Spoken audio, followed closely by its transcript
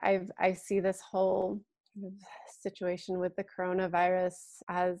I see this whole kind of situation with the coronavirus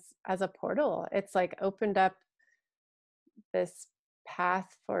as a portal. It's like opened up this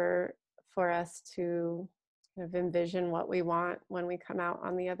path for us to kind of envision what we want when we come out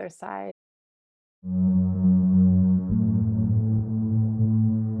on the other side.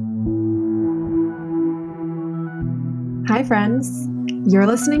 Hi, friends. You're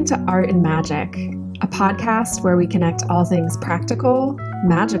listening to Art and Magic, a podcast where we connect all things practical,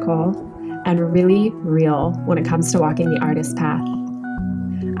 magical, and really real when it comes to walking the artist path.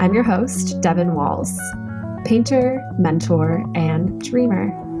 I'm your host, Devin Walls, painter, mentor, and dreamer.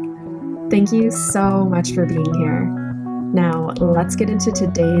 Thank you so much for being here. Now, let's get into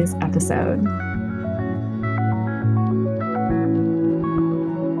today's episode.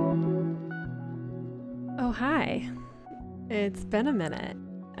 Oh, hi. It's been a minute,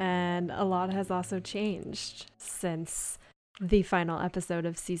 and a lot has also changed since the final episode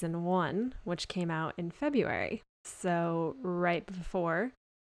of season 1, which came out in February. So, right before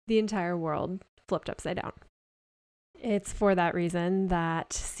the entire world flipped upside down. It's for that reason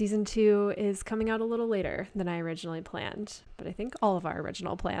that season 2 is coming out a little later than I originally planned, but I think all of our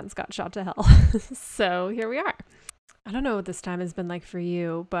original plans got shot to hell. So, here we are. I don't know what this time has been like for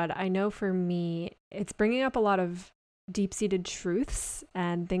you, but I know for me, it's bringing up a lot of deep-seated truths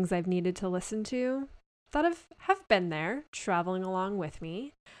and things I've needed to listen to that have been there, traveling along with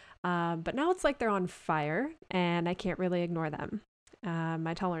me. But now it's like they're on fire, and I can't really ignore them.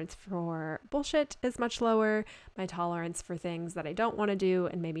 My tolerance for bullshit is much lower. My tolerance for things that I don't want to do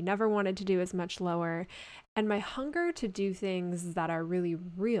and maybe never wanted to do is much lower. And my hunger to do things that are really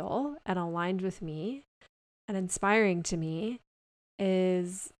real and aligned with me and inspiring to me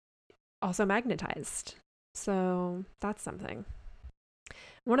is also magnetized. So that's something.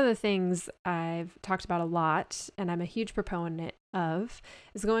 One of the things I've talked about a lot, and I'm a huge proponent of,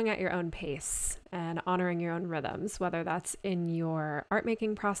 is going at your own pace and honoring your own rhythms, whether that's in your art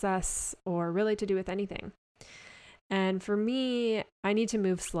making process or really to do with anything. And for me, I need to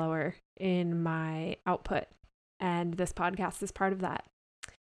move slower in my output, and this podcast is part of that.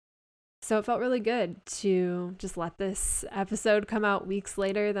 So it felt really good to just let this episode come out weeks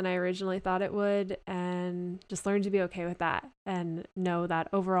later than I originally thought it would, and just learn to be okay with that and know that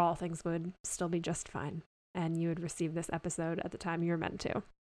overall things would still be just fine and you would receive this episode at the time you were meant to.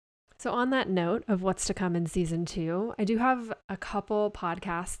 So on that note of what's to come in season 2, I do have a couple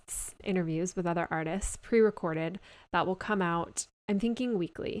podcasts, interviews with other artists pre-recorded that will come out, I'm thinking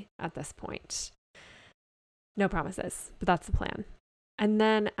weekly at this point. No promises, but that's the plan. And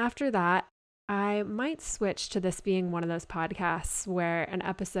then after that, I might switch to this being one of those podcasts where an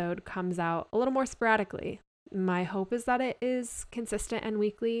episode comes out a little more sporadically. My hope is that it is consistent and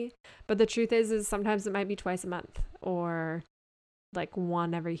weekly, but the truth is sometimes it might be twice a month or like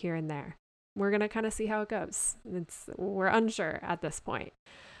one every here and there. We're going to kind of see how it goes. We're unsure at this point.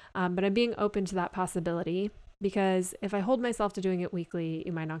 But I'm being open to that possibility because if I hold myself to doing it weekly,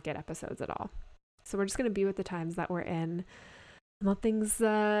 you might not get episodes at all. So we're just going to be with the times that we're in and let things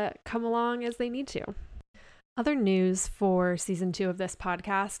come along as they need to. Other news for season 2 of this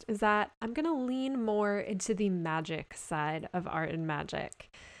podcast is that I'm going to lean more into the magic side of art and magic.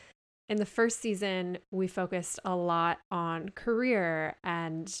 In the first season, we focused a lot on career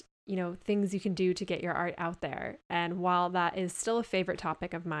and, things you can do to get your art out there. And while that is still a favorite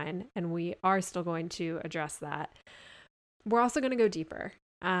topic of mine, and we are still going to address that, we're also going to go deeper.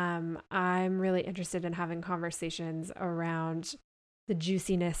 I'm really interested in having conversations around the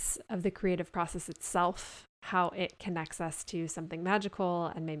juiciness of the creative process itself, how it connects us to something magical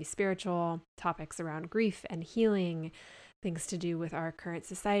and maybe spiritual, topics around grief and healing, things to do with our current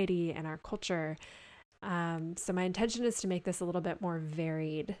society and our culture. So my intention is to make this a little bit more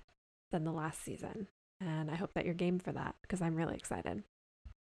varied than the last season. And I hope that you're game for that because I'm really excited.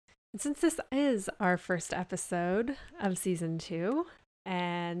 And since this is our first episode of season 2,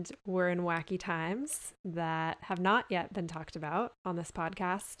 and we're in wacky times that have not yet been talked about on this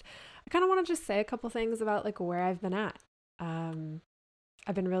podcast, I kind of want to just say a couple things about like where I've been at.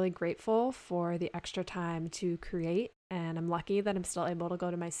 I've been really grateful for the extra time to create, and I'm lucky that I'm still able to go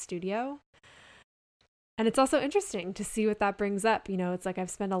to my studio. And it's also interesting to see what that brings up. It's like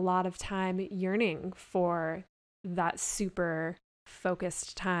I've spent a lot of time yearning for that super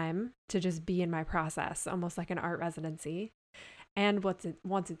focused time to just be in my process, almost like an art residency. And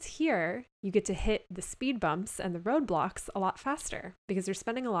once it's here, you get to hit the speed bumps and the roadblocks a lot faster because you're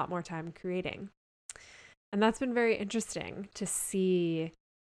spending a lot more time creating. And that's been very interesting to see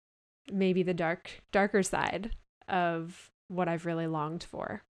maybe the darker side of what I've really longed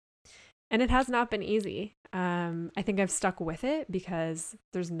for. And it has not been easy. I think I've stuck with it because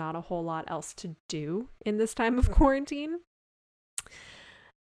there's not a whole lot else to do in this time of quarantine.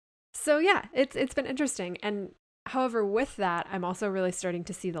 So yeah, it's been interesting. And however, with that, I'm also really starting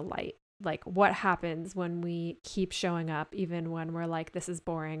to see the light. Like what happens when we keep showing up, even when we're like, this is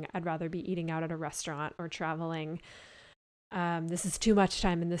boring. I'd rather be eating out at a restaurant or traveling. This is too much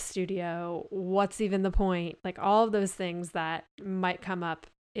time in the studio. What's even the point? Like all of those things that might come up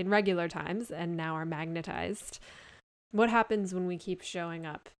in regular times and now are magnetized. What happens when we keep showing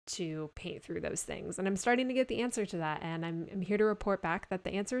up to paint through those things? And I'm starting to get the answer to that. And I'm here to report back that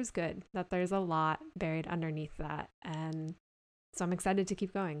the answer is good, that there's a lot buried underneath that. And so I'm excited to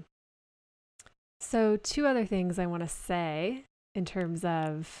keep going. So 2 other things I want to say in terms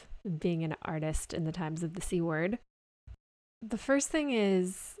of being an artist in the times of the C word. The first thing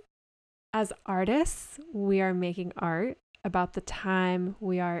is, as artists, we are making art about the time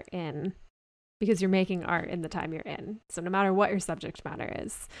we are in, because you're making art in the time you're in. So no matter what your subject matter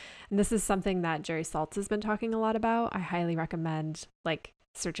is. And this is something that Jerry Saltz has been talking a lot about. I highly recommend like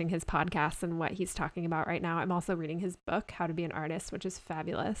searching his podcasts and what he's talking about right now. I'm also reading his book, How to Be an Artist, which is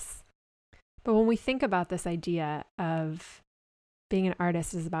fabulous. But when we think about this idea of being an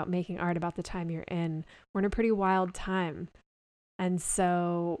artist is about making art about the time you're in, we're in a pretty wild time. And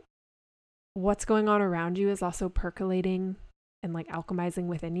so what's going on around you is also percolating and like alchemizing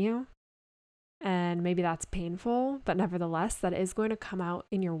within you. And maybe that's painful, but nevertheless, that is going to come out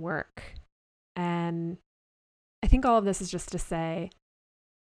in your work. And I think all of this is just to say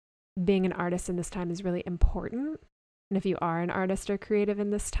being an artist in this time is really important. And if you are an artist or creative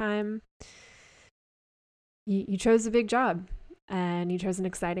in this time, you chose a big job and you chose an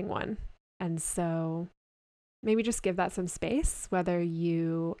exciting one. And so maybe just give that some space, whether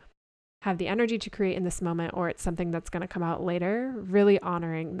you have the energy to create in this moment or it's something that's going to come out later. Really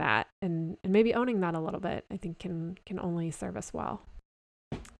honoring that and maybe owning that a little bit, I think can only serve us well.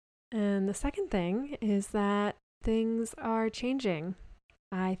 And the second thing is that things are changing.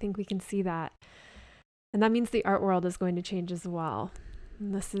 I think we can see that. And that means the art world is going to change as well.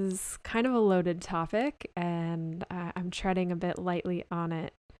 And this is kind of a loaded topic, and I'm treading a bit lightly on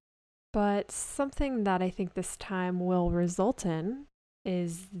it. But something that I think this time will result in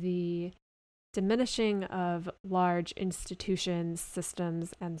is the diminishing of large institutions,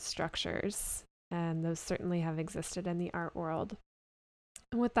 systems, and structures. And those certainly have existed in the art world.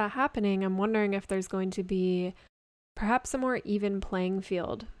 And with that happening, I'm wondering if there's going to be perhaps a more even playing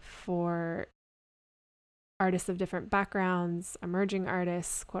field for artists of different backgrounds, emerging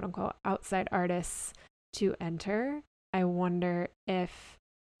artists, quote unquote, outside artists to enter. I wonder if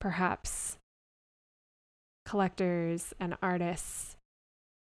perhaps collectors and artists,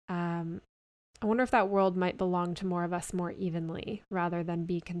 I wonder if that world might belong to more of us more evenly rather than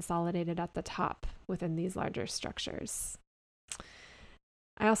be consolidated at the top within these larger structures.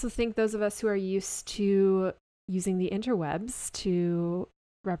 I also think those of us who are used to using the interwebs to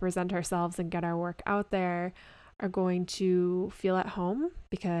represent ourselves and get our work out there are going to feel at home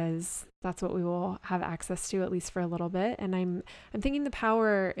because that's what we will have access to, at least for a little bit. And I'm thinking the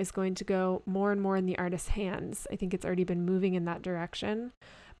power is going to go more and more in the artist's hands. I think it's already been moving in that direction,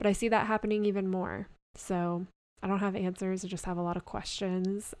 but I see that happening even more. So I don't have answers. I just have a lot of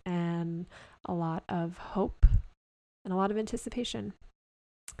questions and a lot of hope and a lot of anticipation.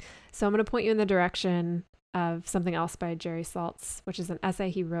 So I'm going to point you in the direction of something else by Jerry Saltz, which is an essay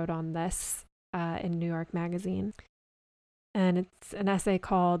he wrote on this in New York Magazine. And it's an essay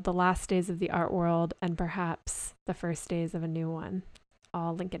called The Last Days of the Art World and Perhaps the First Days of a New One.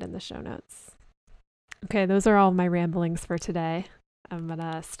 I'll link it in the show notes. Okay, those are all my ramblings for today. I'm going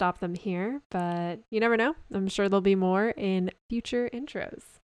to stop them here, but you never know. I'm sure there'll be more in future intros.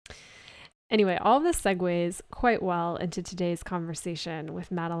 Anyway, all of this segues quite well into today's conversation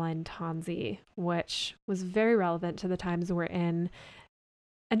with Madeline Tansey, which was very relevant to the times we're in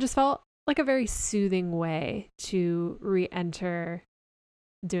and just felt like a very soothing way to re-enter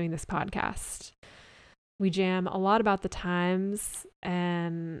doing this podcast. We jam a lot about the times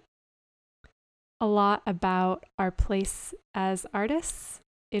and a lot about our place as artists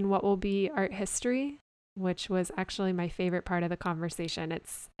in what will be art history, which was actually my favorite part of the conversation.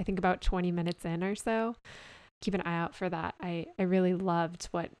 It's, I think, about 20 minutes in or so. Keep an eye out for that. I really loved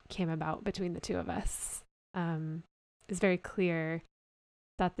what came about between the two of us. It's very clear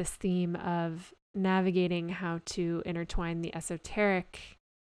that this theme of navigating how to intertwine the esoteric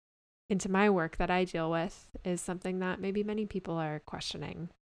into my work that I deal with is something that maybe many people are questioning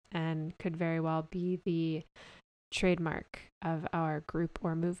and could very well be the trademark of our group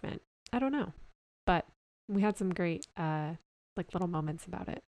or movement. I don't know, but we had some great little moments about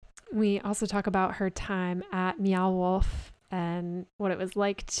it. We also talk about her time at Meow Wolf and what it was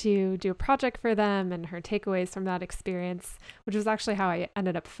like to do a project for them and her takeaways from that experience, which was actually how I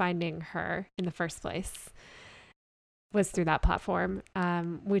ended up finding her in the first place, was through that platform.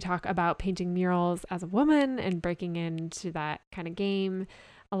 We talk about painting murals as a woman and breaking into that kind of game,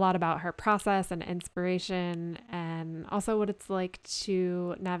 a lot about her process and inspiration, and also what it's like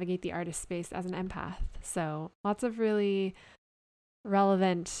to navigate the artist space as an empath. So lots of really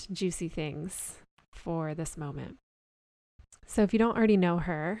relevant, juicy things for this moment. So if you don't already know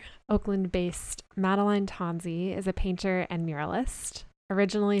her, Oakland-based Madeline Tonzi is a painter and muralist.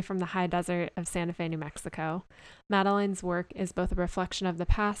 Originally from the high desert of Santa Fe, New Mexico, Madeline's work is both a reflection of the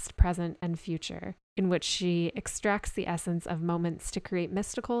past, present, and future, in which she extracts the essence of moments to create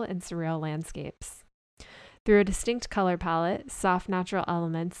mystical and surreal landscapes. Through a distinct color palette, soft natural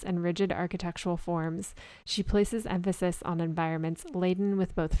elements, and rigid architectural forms, she places emphasis on environments laden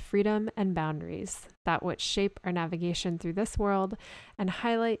with both freedom and boundaries, that which shape our navigation through this world and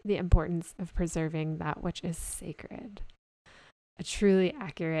highlight the importance of preserving that which is sacred. A truly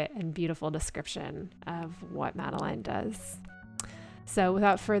accurate and beautiful description of what Madeline does. So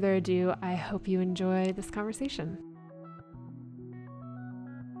without further ado, I hope you enjoy this conversation.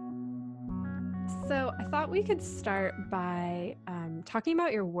 So I thought we could start by talking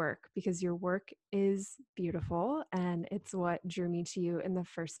about your work, because your work is beautiful and it's what drew me to you in the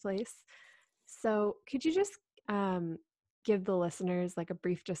first place. So could you just give the listeners like a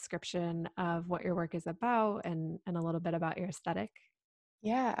brief description of what your work is about and a little bit about your aesthetic?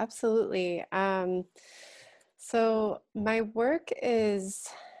 Yeah, absolutely. So my work is,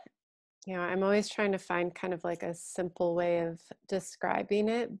 I'm always trying to find kind of like a simple way of describing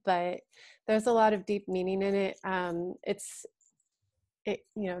it, but there's a lot of deep meaning in it.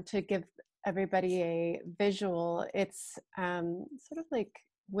 To give everybody a visual, it's sort of like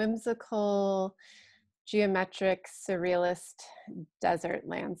whimsical, geometric, surrealist desert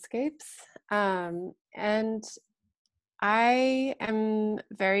landscapes. And I am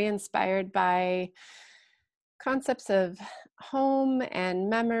very inspired by concepts of home and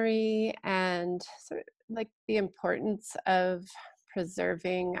memory and sort of like the importance of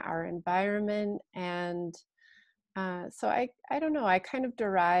preserving our environment. And so I don't know, I kind of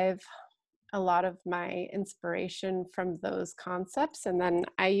derive a lot of my inspiration from those concepts. And then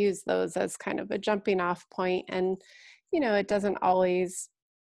I use those as kind of a jumping off point. And, it doesn't always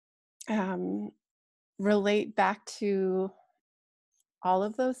relate back to all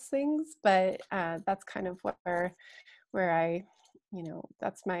of those things, but that's kind of where I,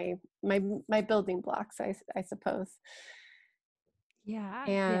 that's my building blocks, I suppose. Yeah.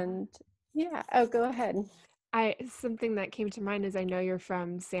 And yeah, oh, go ahead. Something that came to mind is I know you're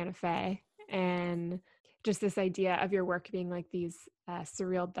from Santa Fe, and just this idea of your work being like these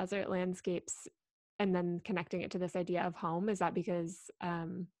surreal desert landscapes and then connecting it to this idea of home. Is that because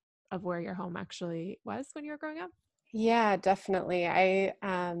of where your home actually was when you were growing up? Yeah, definitely. I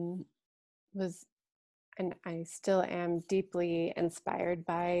was, and I still am deeply inspired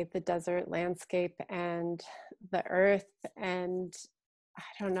by the desert landscape and the earth. And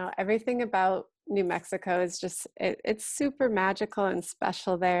I don't know, everything about New Mexico is just, it's super magical and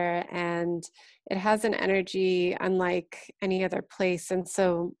special there. And it has an energy unlike any other place. And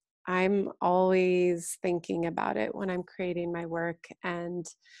so I'm always thinking about it when I'm creating my work. And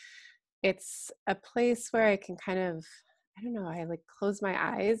it's a place where I can kind of, I don't know, I like close my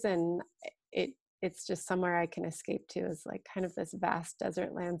eyes and it's just somewhere I can escape to, is like kind of this vast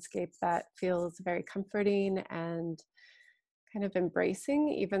desert landscape that feels very comforting and kind of embracing,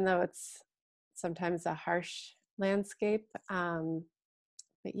 even though it's sometimes a harsh landscape.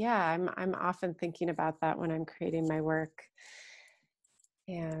 But yeah, I'm often thinking about that when I'm creating my work.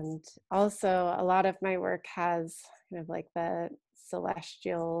 And also a lot of my work has kind of like the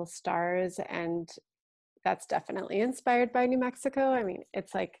celestial stars, and that's definitely inspired by New Mexico. I mean,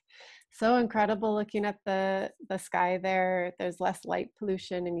 it's like so incredible looking at the sky there. There's less light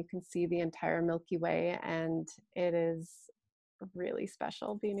pollution and you can see the entire Milky Way, and it is really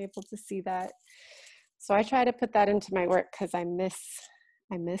special being able to see that. So I try to put that into my work because I miss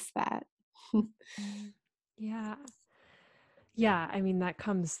that. Yeah. Yeah, I mean, that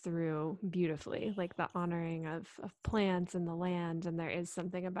comes through beautifully, like the honoring of plants and the land. And there is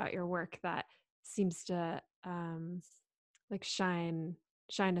something about your work that seems to like shine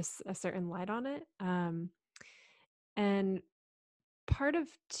a certain light on it. And part of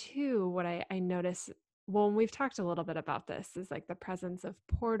too, what I notice, well, and we've talked a little bit about this, is like the presence of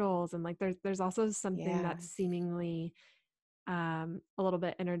portals, and like there's also something Yeah. that's seemingly a little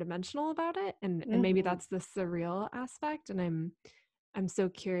bit interdimensional about it, and maybe Mm-hmm. that's the surreal aspect. And I'm so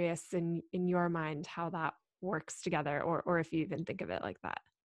curious in your mind how that works together, or if you even think of it like that.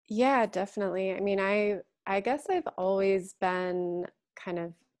 Yeah, definitely. I mean, I guess I've always been kind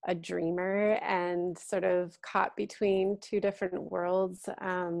of a dreamer and sort of caught between two different worlds.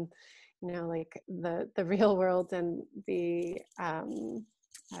 Like the real world and the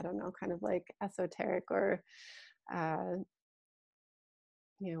I don't know, kind of like esoteric or uh,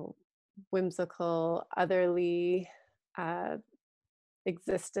 whimsical, otherly uh,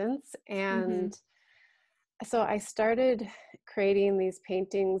 existence. Mm-hmm. And so I started creating these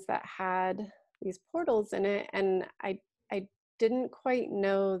paintings that had these portals in it, and I didn't quite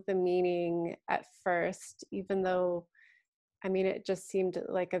know the meaning at first, even though, I mean, it just seemed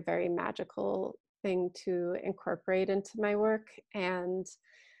like a very magical thing to incorporate into my work. And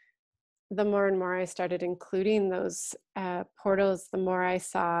the more and more I started including those portals, the more I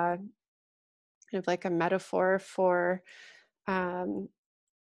saw kind of like a metaphor for, um,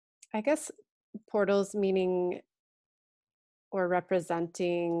 I guess, portals meaning or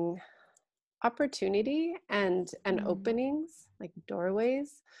representing opportunity and Mm-hmm. openings, like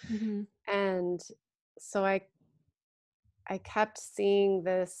doorways. Mm-hmm. And so I kept seeing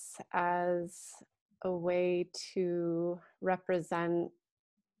this as a way to represent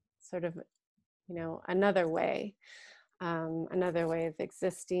sort of, another way of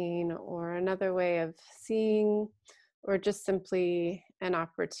existing, or another way of seeing, or just simply an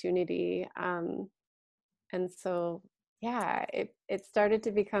opportunity. And so, yeah, it started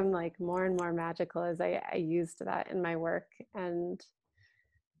to become like more and more magical as I used that in my work. And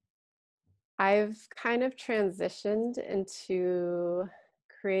I've kind of transitioned into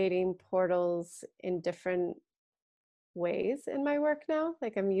creating portals in different ways in my work now.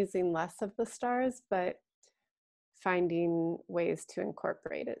 Like, I'm using less of the stars, but finding ways to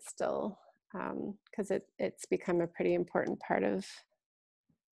incorporate it still, because it's become a pretty important part of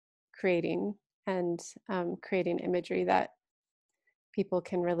creating and creating imagery that people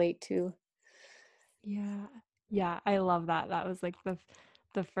can relate to. Yeah. Yeah, I love that. That was like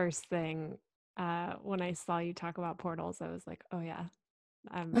the first thing when I saw you talk about portals, I was like, "Oh yeah,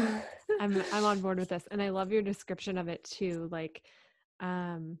 I'm I'm on board with this." And I love your description of it too, like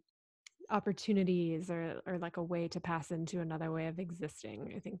um opportunities or like a way to pass into another way of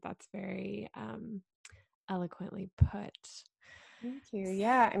existing. I think that's very eloquently put. Thank you.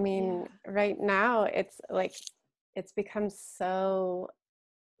 Yeah, I mean, Yeah. right now it's like it's become so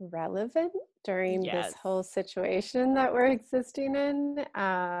relevant during this Yes. whole situation that we're existing in.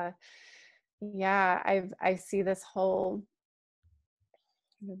 Yeah, I see this whole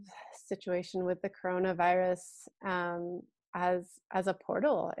kind of situation with the coronavirus, as a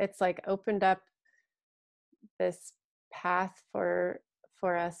portal. It's like opened up this path for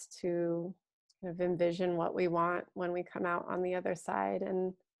us to kind of envision what we want when we come out on the other side.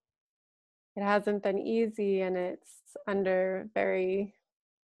 And it hasn't been easy, and it's under very,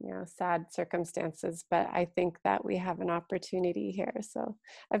 sad circumstances, but I think that we have an opportunity here. So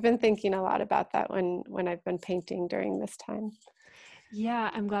I've been thinking a lot about that when I've been painting during this time. Yeah,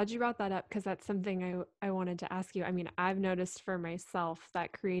 I'm glad you brought that up because that's something I wanted to ask you. I mean, I've noticed for myself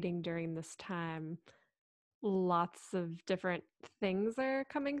that creating during this time, lots of different things are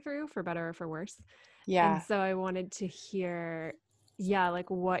coming through for better or for worse. And Yeah. so I wanted to hear, yeah,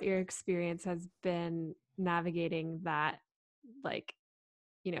 like what your experience has been navigating that, like,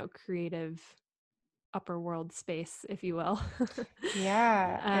 creative upper world space, if you will.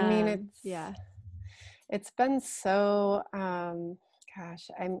 Yeah, I mean, Yeah. it's been so,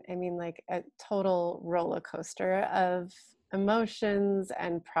 gosh, I mean, like a total roller coaster of emotions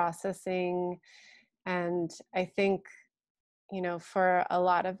and processing. And I think, for a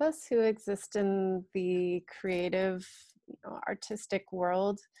lot of us who exist in the creative, artistic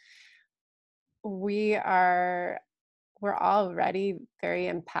world, we are we're already very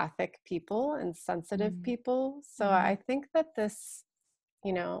empathic people and sensitive people. So Mm-hmm. I think that this,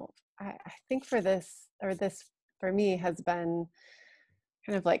 you know, I think this for me has been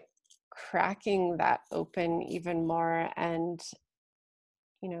kind of like cracking that open even more, and,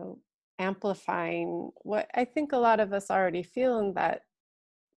 you know, amplifying what I think a lot of us already feel, and that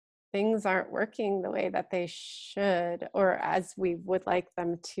things aren't working the way that they should or as we would like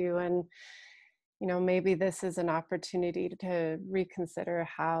them to. And, maybe this is an opportunity to reconsider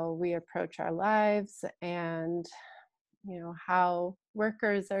how we approach our lives, and, how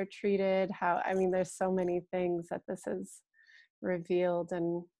workers are treated, how, I mean, there's so many things that this has revealed.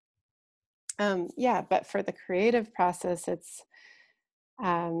 And yeah, but for the creative process, it's,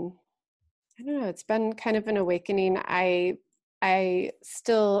 um, I don't know, it's been kind of an awakening. I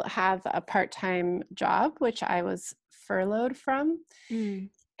still have a part-time job, which I was furloughed from. Mm.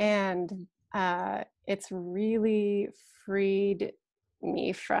 And it's really freed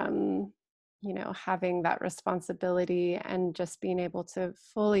me from, having that responsibility and just being able to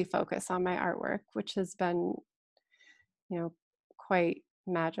fully focus on my artwork, which has been, quite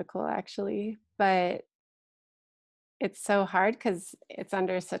magical actually. But it's so hard because it's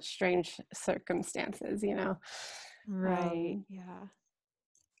under such strange circumstances. Right. Um, Yeah.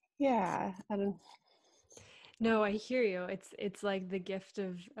 yeah, I don't. No, I hear you. It's like the gift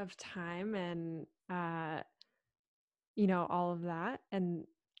of time and all of that. And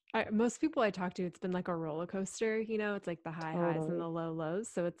most people I talk to, it's been like a roller coaster, it's like the high highs and the Totally. low lows.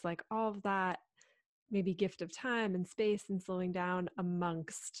 So it's like all of that maybe gift of time and space and slowing down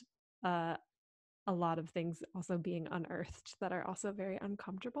amongst uh, a lot of things also being unearthed that are also very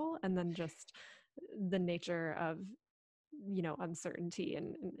uncomfortable. And then just the nature of, uncertainty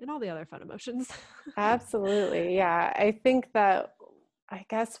and all the other fun emotions. Absolutely. Yeah. I think that, I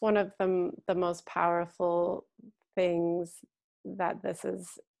guess one of the most powerful things that this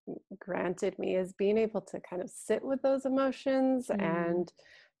has granted me is being able to kind of sit with those emotions Mm, and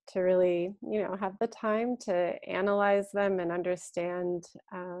to really, have the time to analyze them and understand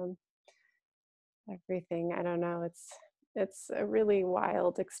everything. I don't know. It's a really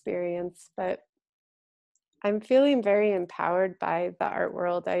wild experience, but I'm feeling very empowered by the art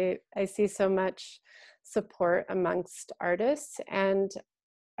world. I see so much support amongst artists, and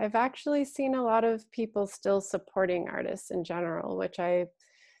I've actually seen a lot of people still supporting artists in general, which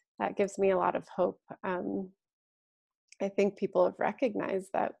that gives me a lot of hope. I think people have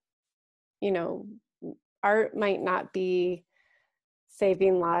recognized that, you know, art might not be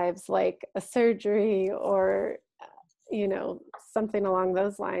saving lives like a surgery or, something along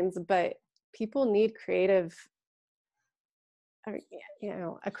those lines, but people need a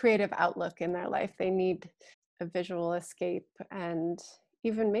creative outlook in their life. They need a visual escape, and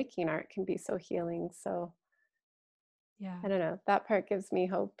even making art can be so healing. So yeah. I don't know, that part gives me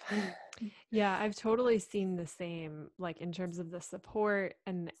hope. Yeah, I've totally seen the same, like in terms of the support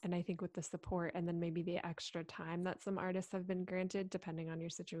and I think with the support and then maybe the extra time that some artists have been granted depending on your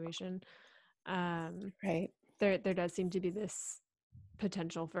situation. Um, Right. there does seem to be this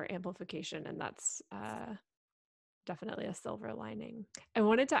potential for amplification, and that's definitely a silver lining. I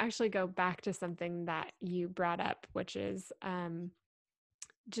wanted to actually go back to something that you brought up, which is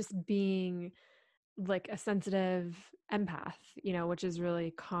just being like a sensitive empath, which is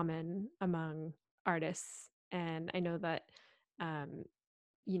really common among artists. And I know that, um,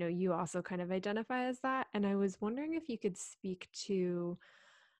 you also kind of identify as that. And I was wondering if you could speak to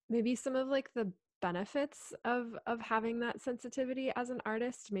maybe some of like the benefits of having that sensitivity as an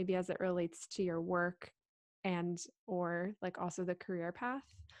artist, maybe as it relates to your work and or like also the career path,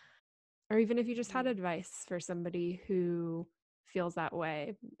 or even if you just had Mm. advice for somebody who feels that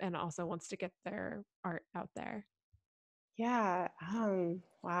way and also wants to get their art out there. Yeah.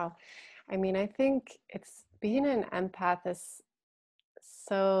 Wow. I mean, I think it's being an empath is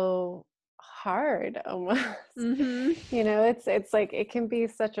so hard almost. Mhm. It's like it can be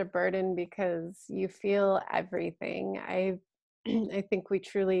such a burden because you feel everything. I think we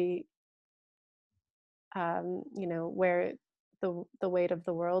truly wear the weight of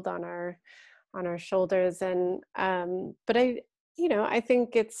the world on our shoulders. And but I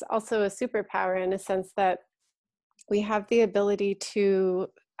think it's also a superpower in a sense that we have the ability to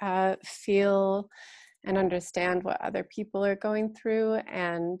feel and understand what other people are going through,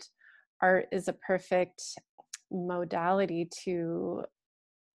 and art is a perfect modality to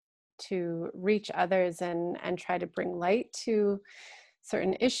reach others and try to bring light to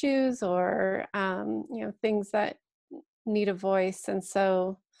certain issues or things that need a voice. And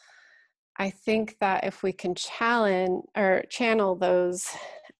so I think that if we can channel those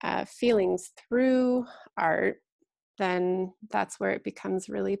feelings through art, then that's where it becomes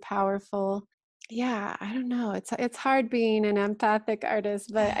really powerful. Yeah, I don't know. It's hard being an empathic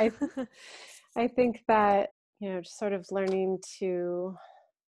artist, but I think that just sort of learning to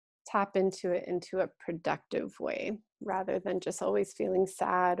tap into it into a productive way rather than just always feeling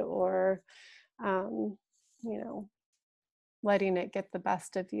sad or um, you know letting it get the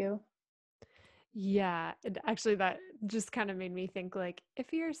best of you. Yeah, and actually that just kind of made me think like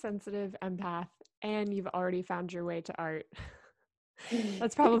if you're a sensitive empath and you've already found your way to art,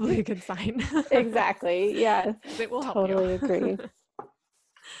 that's probably a good sign. Exactly. Yes. 'Cause it will help you. Totally agree.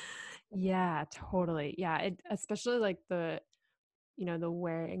 Yeah, totally. Yeah, especially like the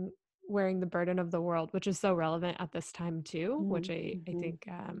wearing the burden of the world, which is so relevant at this time too, which I Mm-hmm. think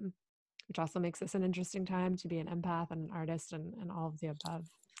which also makes this an interesting time to be an empath and an artist and all of the above.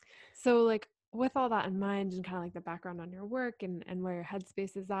 So like with all that in mind and kind of like the background on your work and where your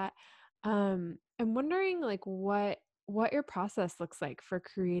headspace is at, I'm wondering like what your process looks like for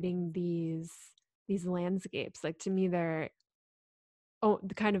creating these landscapes. Like to me, they're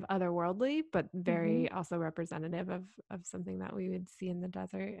the kind of otherworldly, but Hmm. very also representative of something that we would see in the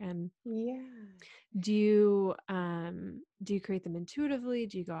desert. And Yeah. do you create them intuitively?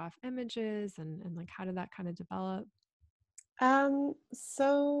 Do you go off images and like how did that kind of develop?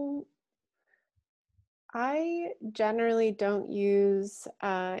 So I generally don't use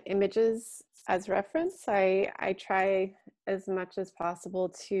images as reference. I try as much as possible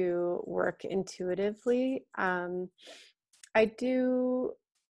to work intuitively. I do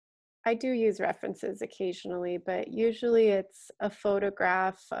I do use references occasionally, but usually it's a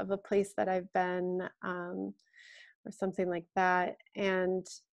photograph of a place that I've been, or something like that. And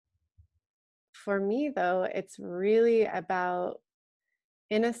for me, though, it's really about,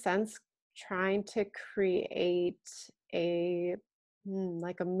 in a sense, trying to create a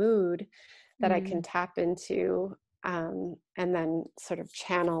like a mood that I can Mm, tap into, and then sort of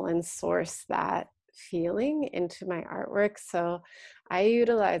channel and source that feeling into my artwork. So I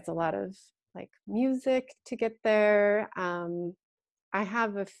utilize a lot of like music to get there. I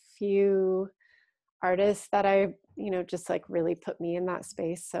have a few artists that just like really put me in that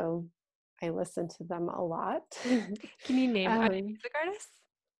space. So I listen to them a lot. can you name, are they um, music artists?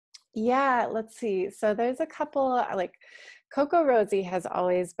 yeah, let's see. So there's a couple like Coco Rosie has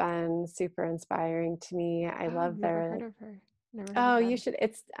always been super inspiring to me. I Oh, love never their heard like, of her. Never heard of oh, you them. should.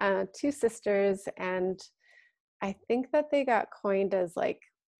 It's two sisters, and I think that they got coined as like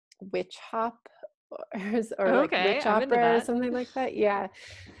witch hop or like Okay, witch I'm into opera or that. something like that. Yeah.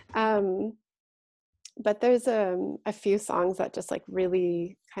 Um, but there's a few songs that just like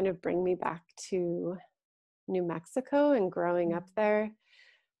really kind of bring me back to New Mexico and growing up there.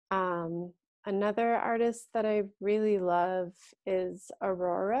 Um, Another artist that I really love is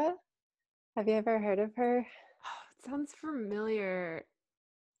Aurora. Have you ever heard of her? Oh, it sounds familiar.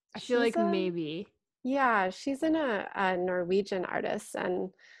 I feel She's like a maybe. Yeah, she's a Norwegian artist, and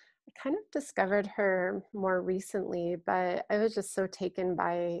I kind of discovered her more recently, but I was just so taken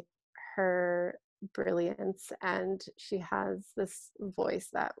by her brilliance, and she has this voice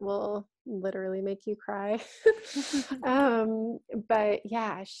that will literally make you cry. But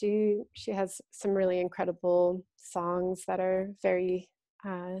yeah, she has some really incredible songs that are very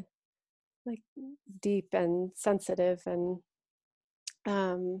uh, like deep and sensitive, and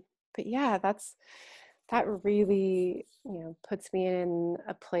but yeah, that really, puts me in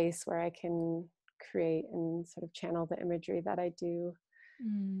a place where I can create and sort of channel the imagery that I do.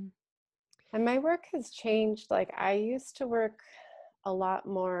 Mm, And my work has changed. Like I used to work a lot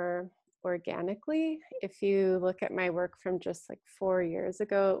more organically. If you look at my work from just like 4 years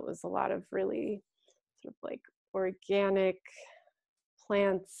ago, it was a lot of really sort of like organic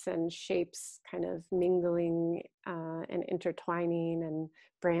plants and shapes kind of mingling and intertwining, and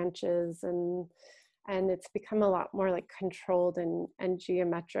branches, and it's become a lot more like controlled and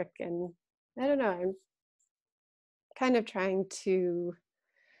geometric. And I don't know, I'm kind of trying to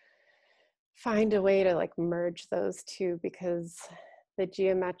find a way to like merge those two, because the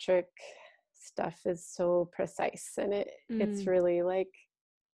geometric stuff is so precise, and it's mm, really like,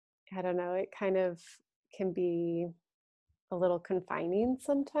 I don't know, it kind of can be a little confining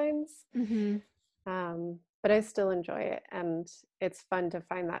sometimes. hmm. But I still enjoy it, and it's fun to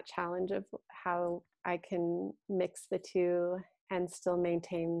find that challenge of how I can mix the two and still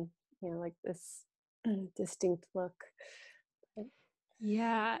maintain, like this distinct look.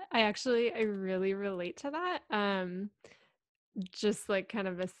 Yeah, I really relate to that. Just like kind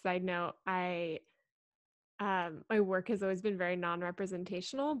of a side note, my work has always been very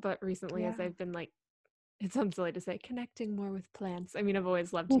non-representational, but recently as Yeah. I've been like it sounds silly to say connecting more with plants. I mean, I've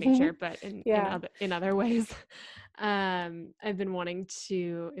always loved nature, but Yeah. in other ways, I've been wanting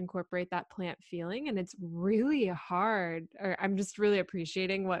to incorporate that plant feeling, and it's really hard. Or I'm just really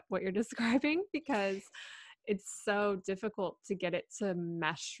appreciating what you're describing because it's so difficult to get it to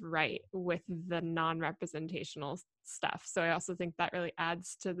mesh right with the non-representational stuff. So I also think that really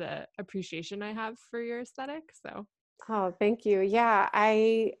adds to the appreciation I have for your aesthetic. So, Oh, thank you. Yeah,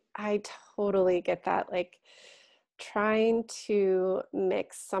 I totally get that. Like trying to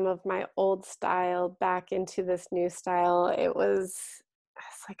mix some of my old style back into this new style, it's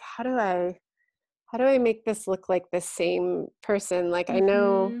like, how do I make this look like the same person? Like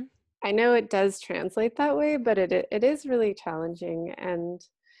mhm. I know it does translate that way, but it is really challenging. And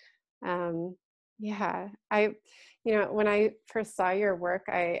yeah, when I first saw your work,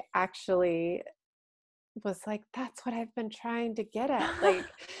 I actually was like, that's what I've been trying to get at. Like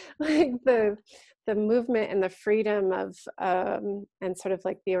the movement and the freedom of and sort of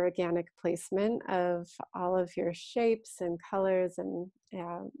like the organic placement of all of your shapes and colors. And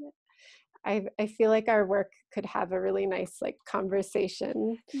I feel like our work could have a really nice like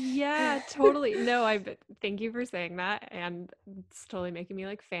conversation. Yeah, totally. No, thank you for saying that, and it's totally making me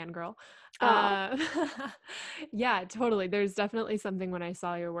like fangirl. Oh, Uh, yeah, totally. There's definitely something when I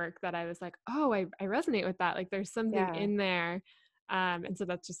saw your work that I was like, oh, I resonate with that. Like there's something yeah. in there. And so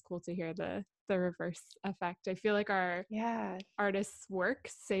that's just cool to hear the reverse effect. I feel like our Yeah. artists' work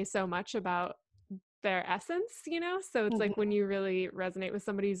say so much about their essence, you know? So it's like Mhm. when you really resonate with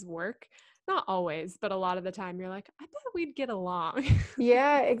somebody's work, not always, but a lot of the time you're like, I bet we'd get along.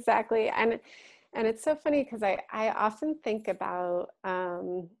 Yeah, exactly. And it's so funny because I often think about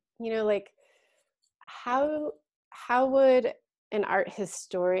like how how would an art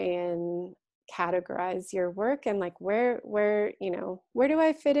historian categorize your work, and like where do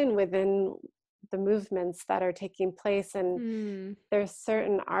I fit in within the movements that are taking place? And Hmm. there's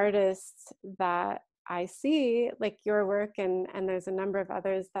certain artists that I see like your work, and there's a number of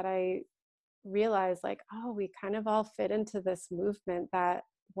others that I realize like, oh, we kind of all fit into this movement that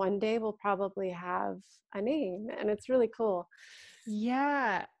one day will probably have a name, and it's really cool.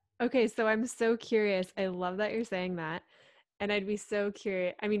 Yeah. Okay, so I'm so curious. I love that you're saying that. And I'd be so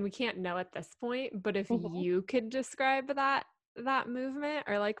curious. I mean, we can't know at this point, but if Mhm. you could describe that movement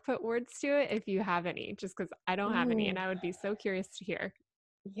or like put words to it if you have any, just because I don't have any and Ooh, I would be so curious to hear.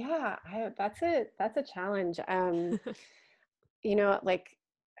 yeah, that's a challenge. Like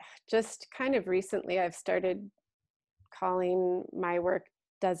just kind of recently I've started calling my work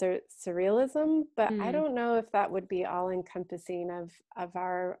desert surrealism, but I Mm. don't know if that would be all encompassing of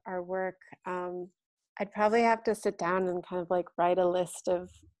our work. I'd probably have to sit down and kind of like write a list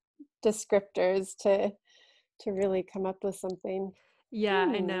of descriptors to really come up with something. Yeah,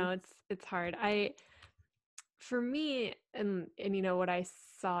 I Hmm. know it's hard. For me, and you know what I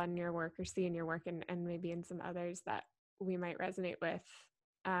saw in your work or see in your work and maybe in some others that we might resonate with,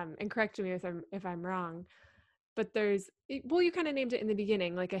 and correct me if I'm wrong, but well, you kind of named it in the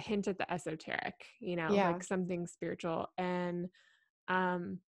beginning, like a hint at the esoteric, you know, Yeah, like something spiritual. And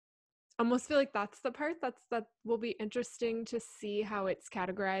um almost feel like that's the part that will be interesting to see how it's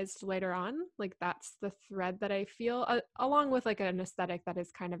categorized later on. Like that's the thread that I feel, along with like an aesthetic that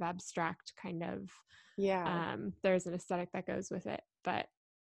is kind of abstract, kind of yeah, there's an aesthetic that goes with it. But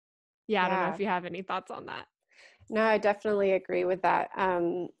yeah, I don't know if yeah. you have any thoughts on that. No, I definitely agree with that.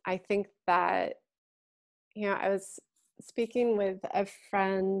 I think that, I was speaking with a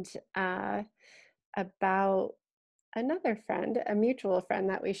friend about another friend, a mutual friend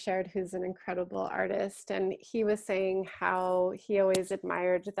that we shared who's an incredible artist. And he was saying how he always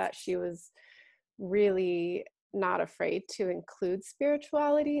admired that she was really not afraid to include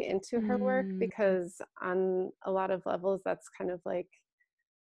spirituality into her work, Mm, because on a lot of levels that's kind of like,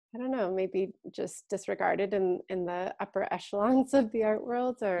 I don't know, maybe just disregarded in the upper echelons of the art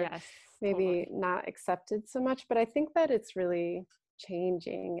world, or yes, maybe totally. not accepted so much. But I think that it's really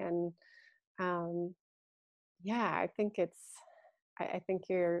changing. And um, yeah, I think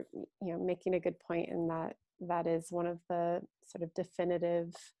you're, making a good point in that that is one of the sort of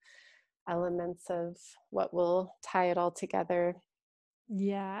definitive elements of what will tie it all together.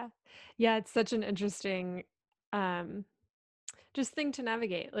 Yeah. Yeah, it's such an interesting um just thing to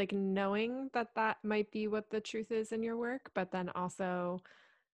navigate, like knowing that that might be what the truth is in your work, but then also,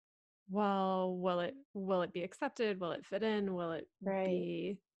 well, will it be accepted? Will it fit in? Will it Right.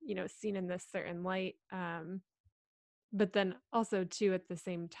 be, seen in this certain light? But then also too at the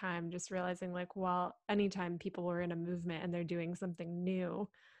same time, just realizing like, well, anytime people are in a movement and they're doing something new,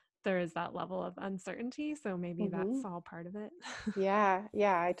 there is that level of uncertainty. So maybe Hmm. that's all part of it. Yeah,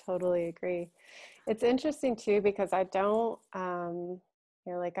 yeah, I totally agree. It's interesting too because I don't,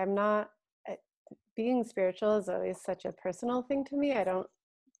 like I'm not, uh, being spiritual is always such a personal thing to me. I don't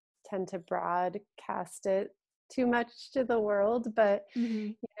tend to broadcast it too much to the world, but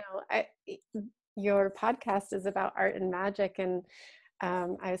Hmm. I, your podcast is about art and magic, and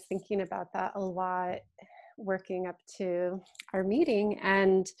I was thinking about that a lot working up to our meeting,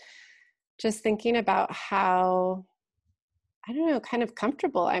 and just thinking about how, I don't know, kind of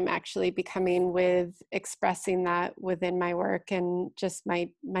comfortable I'm actually becoming with expressing that within my work and just my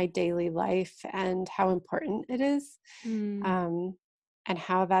daily life, and how important it is, Mm. um, and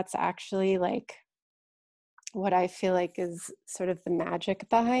how that's actually like what I feel like is sort of the magic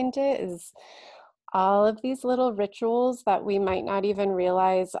behind it, is all of these little rituals that we might not even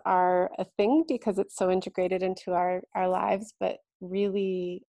realize are a thing because it's so integrated into our lives, but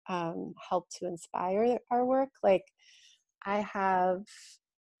really help to inspire our work. Like I have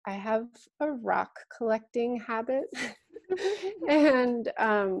I have a rock collecting habit and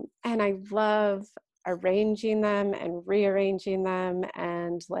I love arranging them and rearranging them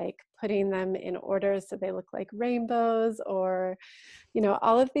and like putting them in order so they look like rainbows or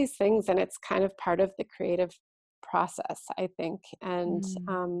all of these things, and it's kind of part of the creative process, I think, and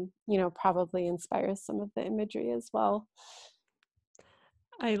probably inspires some of the imagery as well.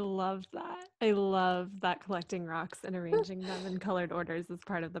 I love that. I love that collecting rocks and arranging them in colored orders is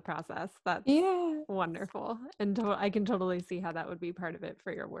part of the process. That's Yeah. wonderful. And I can totally see how that would be part of it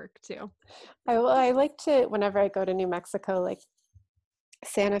for your work too. I like to, whenever I go to New Mexico, like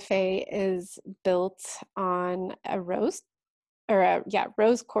Santa Fe is built on a rose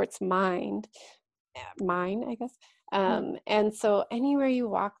quartz mine, I guess. And so anywhere you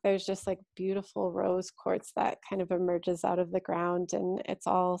walk, there's just like beautiful rose quartz that kind of emerges out of the ground, and it's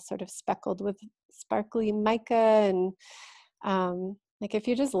all sort of speckled with sparkly mica. And like if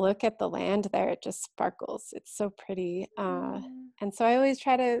you just look at the land there, it just sparkles. It's so pretty. And so I always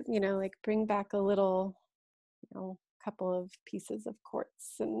try to, like bring back a little, couple of pieces of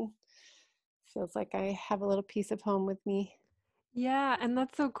quartz, and feels like I have a little piece of home with me. Yeah, and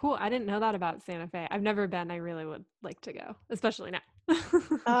that's so cool. I didn't know that about Santa Fe. I've never been. I really would like to go, especially now.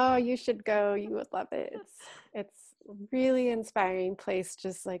 Oh, you should go. You would love it. It's really inspiring place,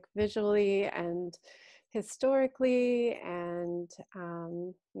 just like visually and historically, and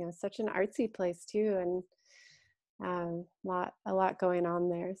such an artsy place too, and a lot going on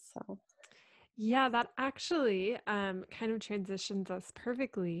there. So Yeah, that actually kind of transitions us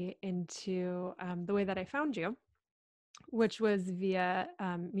perfectly into the way that I found you, which was via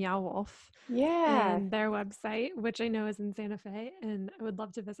Meow Wolf yeah. and their website, which I know is in Santa Fe, and I would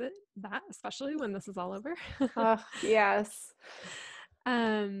love to visit that, especially when this is all over. Oh, yes.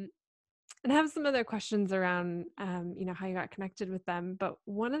 um, and I have some other questions around, how you got connected with them. But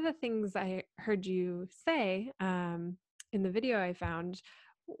one of the things I heard you say in the video I found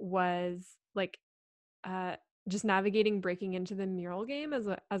was like uh, just navigating breaking into the mural game as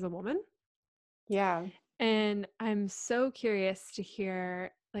a woman. Yeah. And I'm so curious to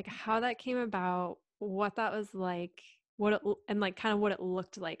hear like how that came about, what that was like, and like kind of what it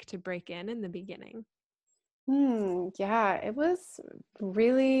looked like to break in the beginning. Yeah, it was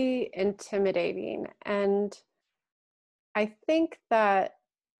really intimidating. And I think that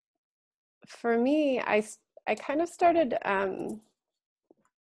for me, I kind of started,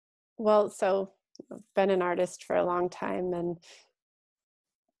 so I've been an artist for a long time, and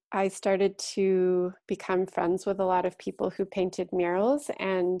I started to become friends with a lot of people who painted murals,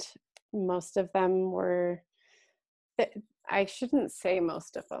 and most of them were, I shouldn't say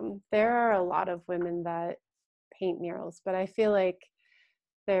most of them. There are a lot of women that paint murals, but I feel like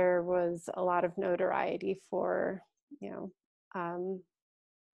there was a lot of notoriety for, you know, um,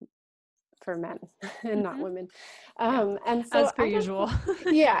 for men and not Hmm. women. Yeah, And so as per I don't usual. know.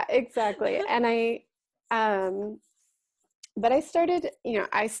 Yeah, exactly. And um, but I started,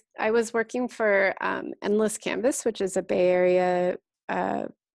 I was working for Endless Canvas, which is a Bay Area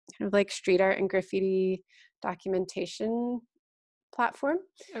kind of like street art and graffiti documentation platform.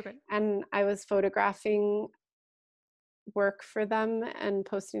 Okay. And I was photographing work for them and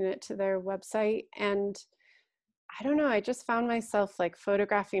posting it to their website. And I don't know, I just found myself like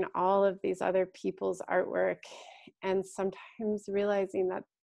photographing all of these other people's artwork and sometimes realizing that,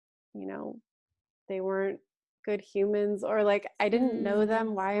 you know, they weren't good humans, or like I didn't know them.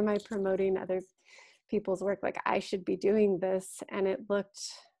 Mm. Why am I promoting other people's work? Like I should be doing this. And it looked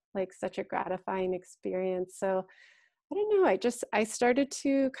like such a gratifying experience. So I don't know, I started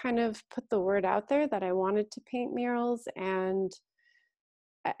to kind of put the word out there that I wanted to paint murals. And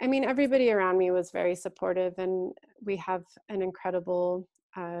I mean, everybody around me was very supportive, and we have an incredible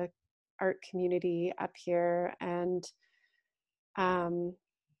art community up here. And um,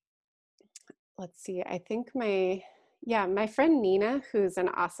 let's see, I think my friend Nina, who's an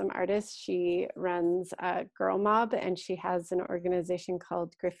awesome artist, she runs Girl Mob, and she has an organization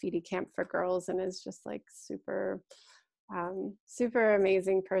called Graffiti Camp for Girls, and is just like super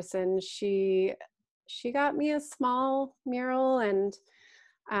amazing person. She got me a small mural, and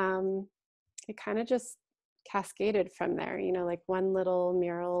it kind of just cascaded from there. Like one little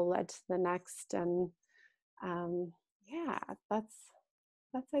mural led to the next, and yeah, that's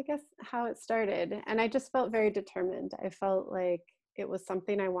I guess how it started. And I just felt very determined. I felt like it was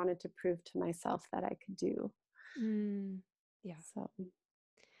something I wanted to prove to myself that I could do. Mm. Yeah. So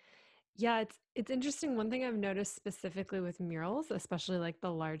Yeah, it's interesting. One thing I've noticed specifically with murals, especially like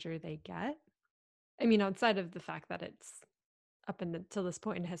the larger they get. I mean, outside of the fact that it's up until this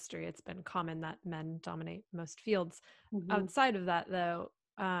point in history, it's been common that men dominate most fields. Hmm. Outside of that, though,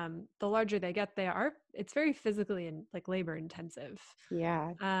 the larger they get, it's very physically and like labor intensive.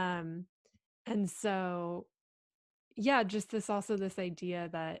 Yeah. Um, and so, yeah, just this idea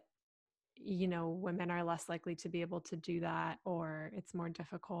that, women are less likely to be able to do that, or it's more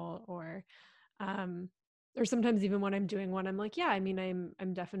difficult, um, or sometimes even when I'm doing one, I'm like, yeah, I mean,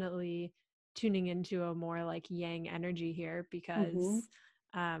 I'm definitely tuning into a more like yang energy here Hmm. because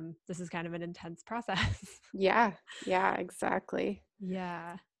this is kind of an intense process. Yeah. Yeah, exactly.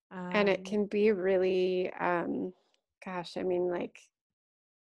 Yeah. And it Um, can be really, gosh, I mean, like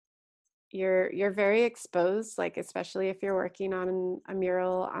you're very exposed, like especially if you're working on a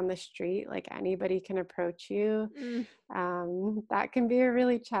mural on the street, like anybody can approach you. mm, That can be a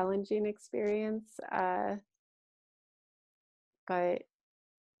really challenging experience. But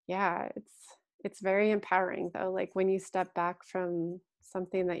yeah, it's very empowering though. Like when you step back from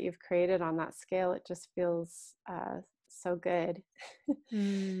something that you've created on that scale, it just feels so good.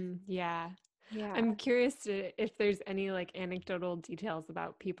 yeah. Yeah. I'm curious if there's any like anecdotal details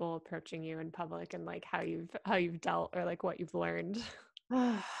about people approaching you in public and like how you've dealt or like what you've learned.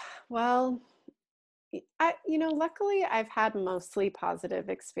 Well, luckily I've had mostly positive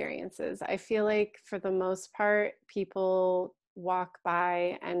experiences. I feel like for the most part, people walk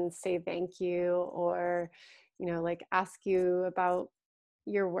by and say thank you or, like ask you about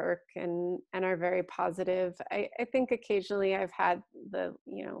your work and are very positive. I think occasionally I've had the,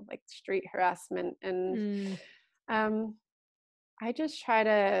 like street harassment and Mm, um, I just try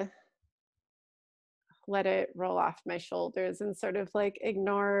to let it roll off my shoulders and sort of like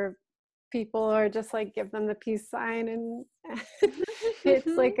ignore people or just like give them the peace sign and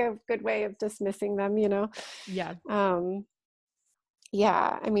it's like a good way of dismissing them. yeah. um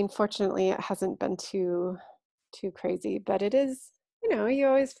yeah, I mean, fortunately it hasn't been too crazy, but it is, you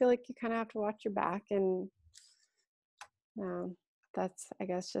always feel like you kind of have to watch your back, and um that's, I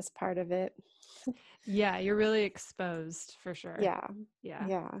guess, just part of it. Yeah, you're really exposed for sure. Yeah. Yeah.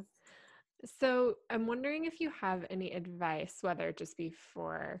 Yeah. So I'm wondering if you have any advice, whether it just be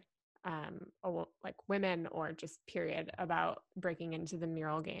for like women or just period, about breaking into the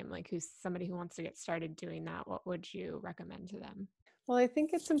mural game. Like who's somebody who wants to get started doing that, what would you recommend to them? Well, I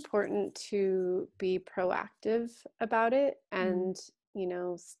think it's important to be proactive about it Mm,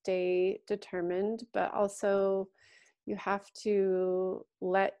 and, stay determined, but also you have to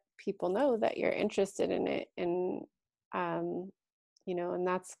let people know that you're interested in it. Um, and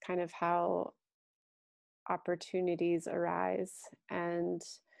that's kind of how opportunities arise. And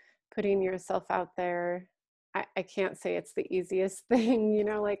putting yourself out there, I can't say it's the easiest thing,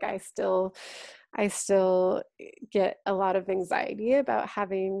 like I still get a lot of anxiety about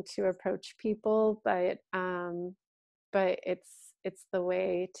having to approach people, but it's the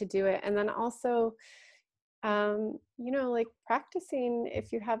way to do it. And then also, like practicing,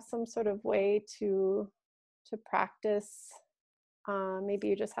 if you have some sort of way to practice, maybe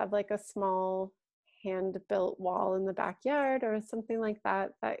you just have like a small hand built wall in the backyard or something like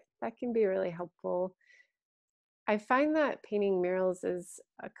that. That can be really helpful. I find that painting murals is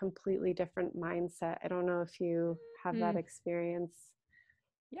a completely different mindset. I don't know if you have that mm, experience.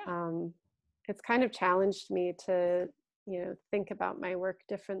 yeah. Um, it's kind of challenged me to, think about my work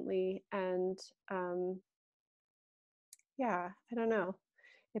differently. And yeah, I don't know.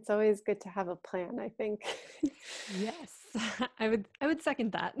 It's always good to have a plan, I think. Yes. I would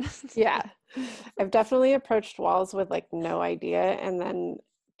second that. Yeah. I've definitely approached walls with like no idea and then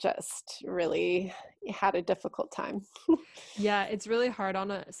just really had a difficult time. Yeah, it's really hard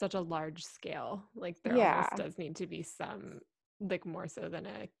on such a large scale. Like there almost Yeah. does need to be some like more so than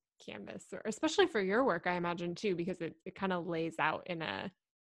a canvas, or especially for your work, I imagine too, because it kind of lays out in a,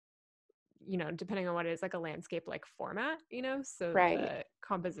 depending on what it is, like a landscape like format, so Right. the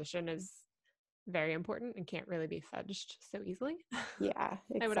composition is very important and can't really be fudged so easally. Yeah,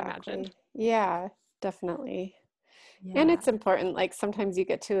 I would imagine. exactly. Yeah, definitely. And Yeah. it's important, like sometimes you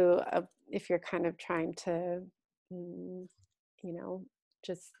get to if you're kind of trying to mm, you know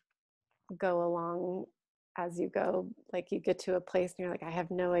just go along as you go, like you get to a place and you're like, I have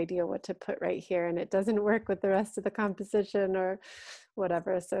no idea what to put right here and it doesn't work with the rest of the composition or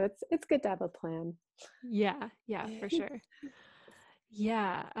whatever, so it's good to have a plan. Yeah, yeah, for sure.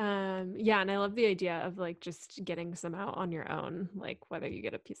 Yeah, yeah, and I love the idea of like just getting some out on your own, like whether you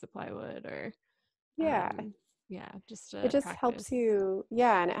get a piece of plywood or Yeah, um yeah, just it just practice. helps you,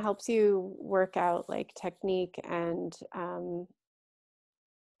 yeah, and it helps you work out like technique. And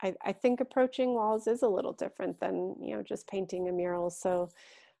I think approaching walls is a little different than just painting a mural. So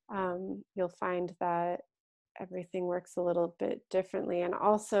you'll find that everything works a little bit differently. And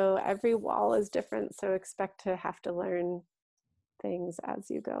also every wall is different. So expect to have to learn things as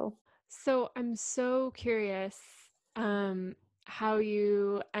you go. So I'm so curious how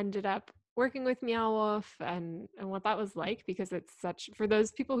you ended up working with Meow Wolf and what that was like, because it's such, for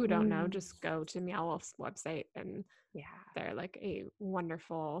those people who don't know, Mm, just go to Meow Wolf's website and yeah. they're like a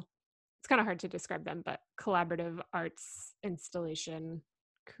wonderful, it's kind of hard to describe them, but collaborative arts installation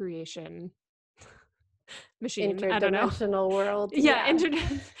creation machine. I don't know. Interdimensional world. Yeah,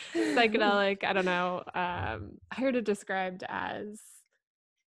 Yeah. psychedelic. I don't know. I heard it described as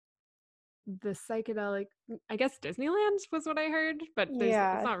the psychedelic. I guess Disneyland was what I heard, but it's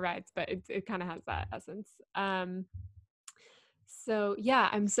Yeah. not rides, but it kind of has that essence. So yeah,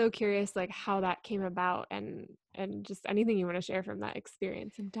 I'm so curious, like how that came about, and just anything you want to share from that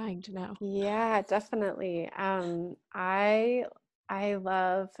experience. I'm dying to know. Yeah, definitely. I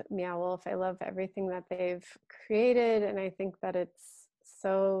love Meow Wolf. I love everything that they've created, and I think that it's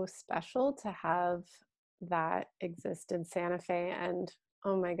so special to have that exist in Santa Fe. And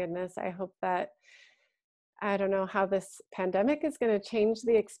oh my goodness, I hope that I don't know how this pandemic is going to change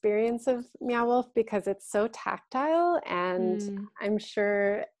the experience of Meow Wolf because it's so tactile. And Mm, I'm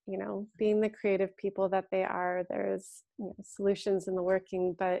sure, being the creative people that they are, there's solutions in the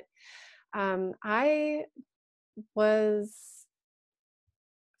working. But I was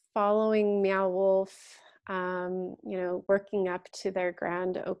following Meow Wolf, working up to their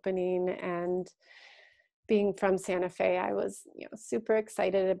grand opening, and being from Santa Fe, I was, super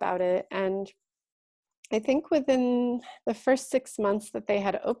excited about it. And I think within the first 6 months that they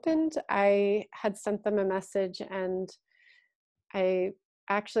had opened, I had sent them a message, and I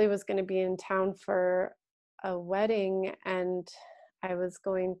actually was going to be in town for a wedding, and I was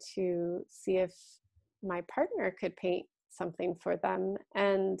going to see if my partner could paint something for them.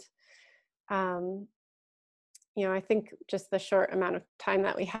 And, um, I think just the short amount of time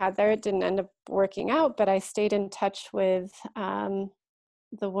that we had there, it didn't end up working out, but I stayed in touch with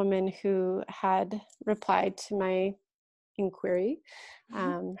the woman who had replied to my inquiry.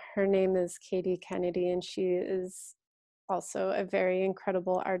 Her name is Katie Kennedy, and she is also a very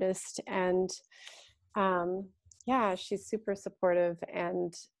incredible artist. And yeah, she's super supportive.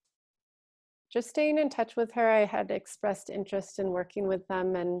 And just staying in touch with her, I had expressed interest in working with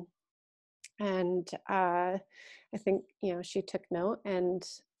them, and I think she took note, and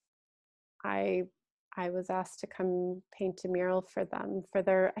I I was asked to come paint a mural for them for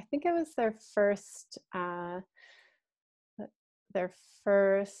their, I think it was their first, oh,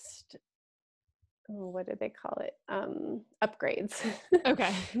 what did they call it? Upgrades.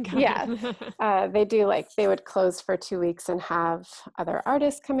 okay, got Yeah. it. They would close for 2 weeks and have other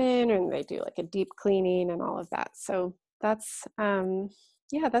artists come in, and they do like a deep cleaning and all of that. So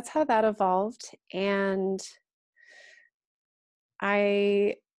yeah, that's how that evolved. And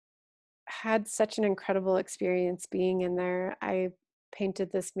I had such an incredible experience being in there. I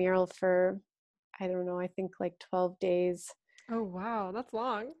painted this mural for, I don't know, I think like 12 days. Oh wow, that's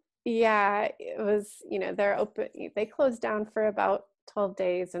long. Yeah, it was, they're open, they closed down for about 12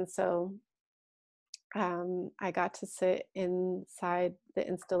 days. And so I got to sit inside the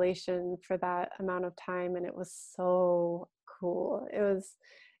installation for that amount of time, and it was so cool. It was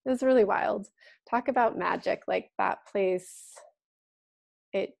really wild. Talk about magic, like that place,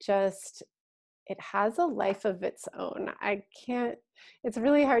 it just, it has a life of its own. I can't, it's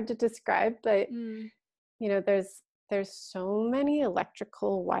really hard to describe, but Mm. there's so many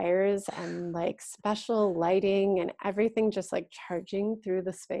electrical wires and like special lighting and everything just like charging through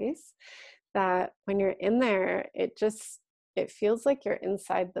the space, that when you're in there, it feels like you're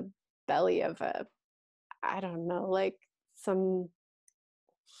inside the belly of a, I don't know, like some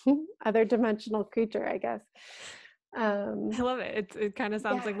other dimensional creature, I guess. I love it. It kind of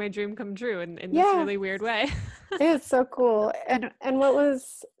sounds like Yeah. my dream come true in this Yeah, really weird way. it is so cool. And what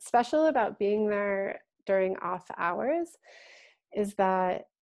was special about being there during off hours is that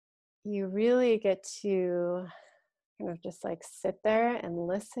you really get to kind of just like sit there and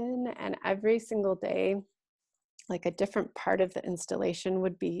listen. And every single day, like a different part of the installation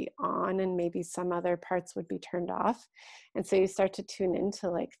would be on, and maybe some other parts would be turned off. And so you start to tune into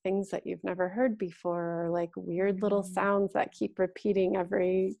like things that you've never heard before, or like weird little Mm. sounds that keep repeating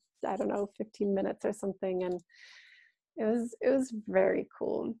every, I don't know, 15 minutes or something. And it was very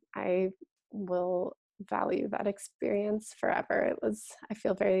cool. I will value that experience forever. I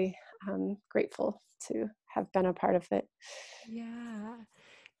feel very grateful to have been a part of it. Yeah.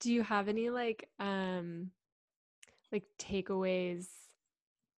 Do you have any like takeaways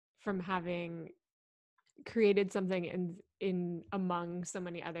from having created something in among so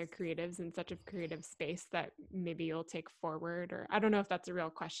many other creatives in such a creative space that maybe you'll take forward? Or I don't know if that's a real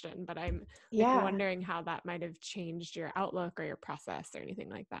question, but I'm like Yeah. wondering how that might have changed your outlook or your process or anything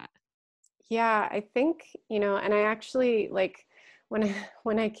like that. Yeah, I think, and I actually like when I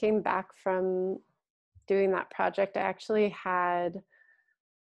when I came back from doing that project, I actually had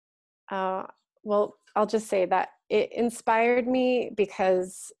well, I'll just say that it inspired me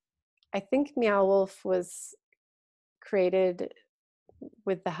because I think Meow Wolf was created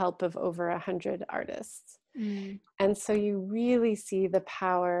with the help of over 100 artists. Mm. And so you really see the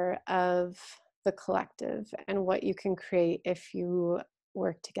power of the collective and what you can create if you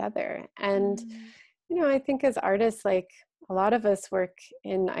work together. And, I think as artists, like a lot of us work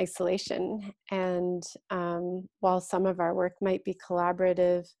in isolation. And while some of our work might be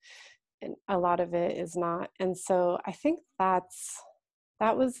collaborative, and a lot of it is not. And so I think that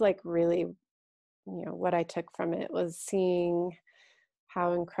was like really, what I took from it was seeing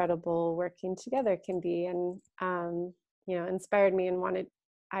how incredible working together can be, and inspired me and wanted.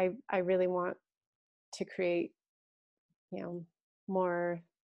 I really want to create,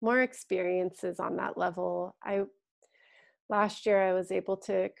 more experiences on that level. Last year I was able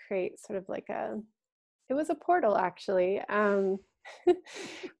to create sort of like it was a portal actually,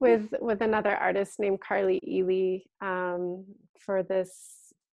 with another artist named Carly Ely, for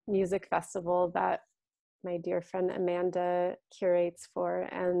this music festival that my dear friend Amanda curates for.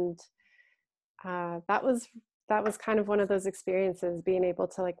 And that was kind of one of those experiences, being able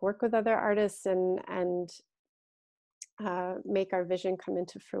to like work with other artists and make our vision come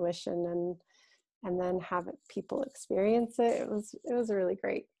into fruition, and then have people experience it. It was really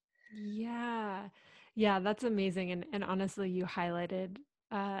great. Yeah, that's amazing. And honestly, you highlighted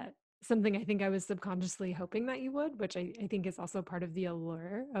something I think I was subconsciously hoping that you would, which I think is also part of the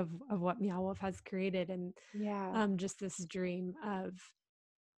allure of what Meow Wolf has created. And Yeah. just this dream of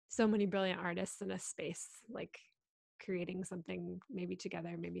so many brilliant artists in a space, like creating something maybe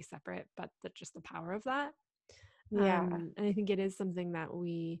together, maybe separate, but just the power of that. Yeah. And I think it is something that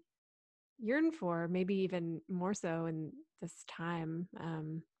we yearn for, maybe even more so in this time. I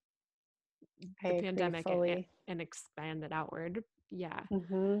The agree pandemic fully. and expanded outward. Yeah.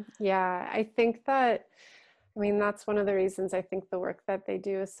 Yeah, I think that, I mean, that's one of the reasons I think the work that they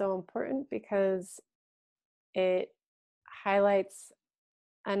do is so important, because it highlights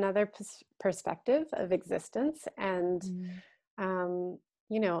another perspective of existence, and Mm. um,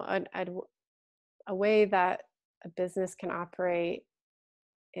 a way that a business can operate,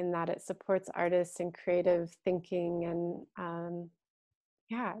 in that it supports artists and creative thinking. And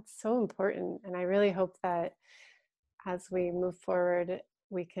yeah, it's so important. And I really hope that as we move forward,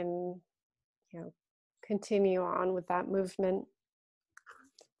 we can, continue on with that movement.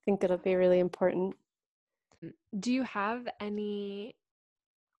 I think it'll be really important. Do you have any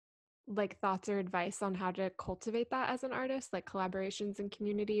like thoughts or advice on how to cultivate that as an artist, like collaborations and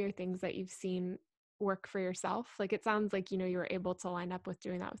community, or things that you've seen work for yourself? Like it sounds like, you were able to line up with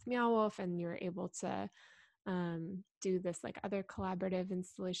doing that with Meow Wolf, and you were able to do this like other collaborative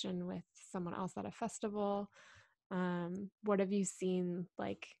installation with someone else at a festival. What have you seen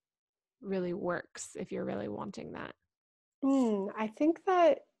like really works if you're really wanting that? I think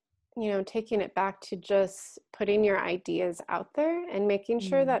that, taking it back to just putting your ideas out there and making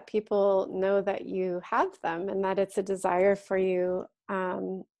sure Mm. that people know that you have them and that it's a desire for you,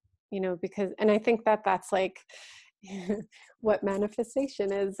 because, and I think that that's like what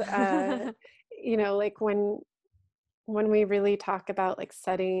manifestation is, like when we really talk about like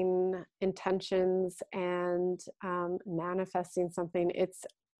setting intentions and manifesting something,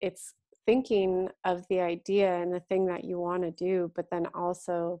 it's thinking of the idea and the thing that you want to do, but then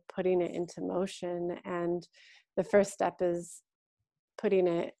also putting it into motion. And the first step is putting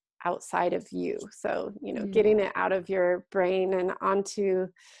it outside of you. So, Mm. getting it out of your brain and onto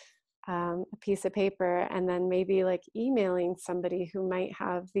a piece of paper, and then maybe like emailing somebody who might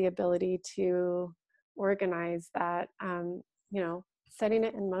have the ability to organize that, setting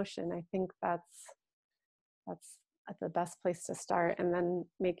it in motion. I think that's the best place to start, and then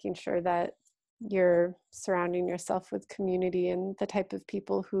making sure that you're surrounding yourself with community and the type of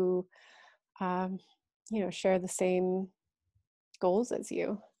people who um, share the same goals as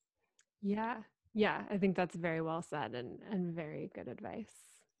you. Yeah. Yeah. I think that's very well said and very good advice.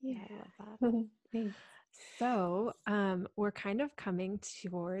 Yeah. I love that. Thanks. So, we're kind of coming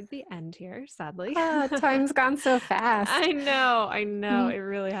toward the end here, sadly. Time's gone so fast. I know, it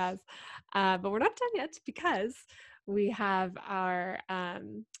really has. But we're not done yet, because we have our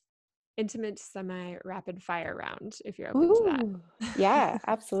intimate semi-rapid fire round if you're open to that. Ooh, yeah,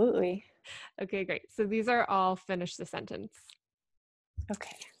 absolutely. Okay, great. So these are all finish the sentence.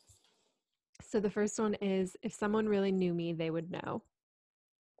 Okay. So the first one is, if someone really knew me, they would know.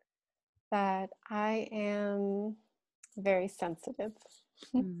 That I am very sensitive.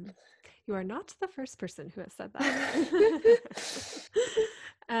 You are not the first person who has said that.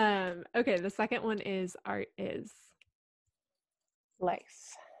 Okay, the second one is, art is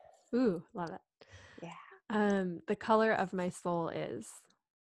Life. Ooh, love it. Yeah. The color of my soul is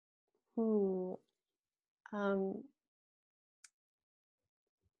Ooh.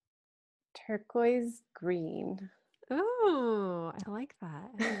 Turquoise green. Oh, I like that.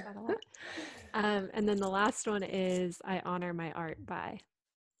 I like that a lot. And then the last one is, I honor my art by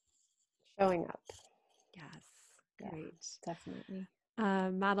Showing up. Yes, great. Yeah, definitely.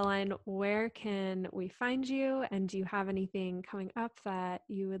 Madeline, where can we find you? And do you have anything coming up that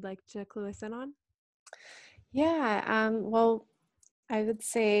you would like to clue us in on? Yeah, well, I would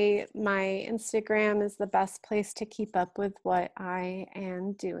say my Instagram is the best place to keep up with what I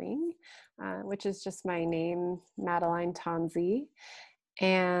am doing, which is just my name, Madeline Tonzi.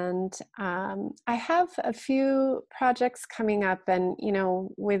 And I have a few projects coming up, and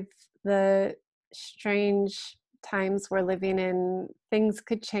with the strange times we're living in, things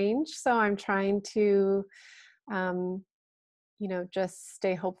could change. So I'm trying to, just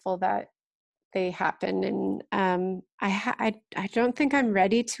stay hopeful that they happen. And I don't think I'm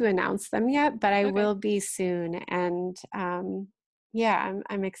ready to announce them yet, but I will be soon. And yeah,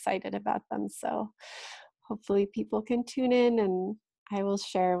 I'm excited about them. So hopefully people can tune in, and I will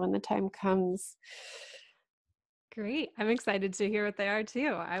share when the time comes. Great. I'm excited to hear what they are too.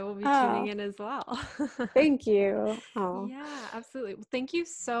 I will be tuning in as well. Thank you. Oh. Yeah, absolutely. Well, thank you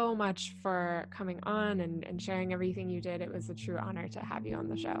so much for coming on and sharing everything you did. It was a true honor to have you on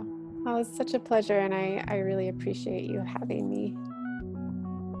the show. Oh, it's such a pleasure, and I really appreciate you having me.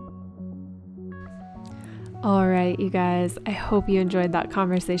 All right, you guys, I hope you enjoyed that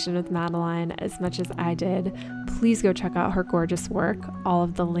conversation with Madeline as much as I did. Please go check out her gorgeous work. All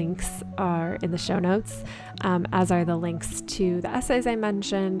of the links are in the show notes, as are the links to the essays I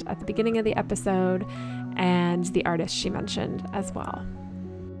mentioned at the beginning of the episode and the artist she mentioned as well.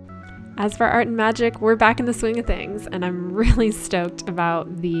 As for Art and Magic, we're back in the swing of things, and I'm really stoked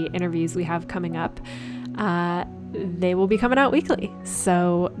about the interviews we have coming up. They will be coming out weekly,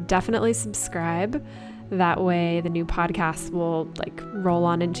 so definitely subscribe. That way the new podcasts will roll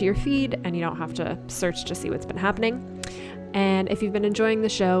on into your feed and you don't have to search to see what's been happening. And if you've been enjoying the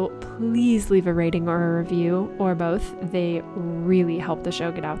show, please leave a rating or a review, or both. They really help the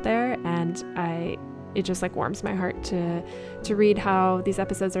show get out there, and it just warms my heart to read how these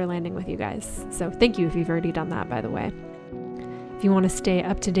episodes are landing with you guys. So thank you if you've already done that, by the way. If you want to stay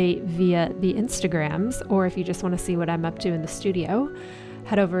up to date via the Instagrams, or if you just want to see what I'm up to in the studio,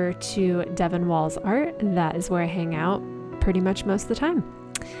 head over to Devon Walls Art. That is where I hang out pretty much most of the time.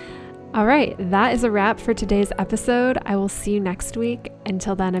 All right, that is a wrap for today's episode. I will see you next week.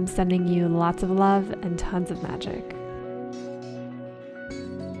 Until then, I'm sending you lots of love and tons of magic.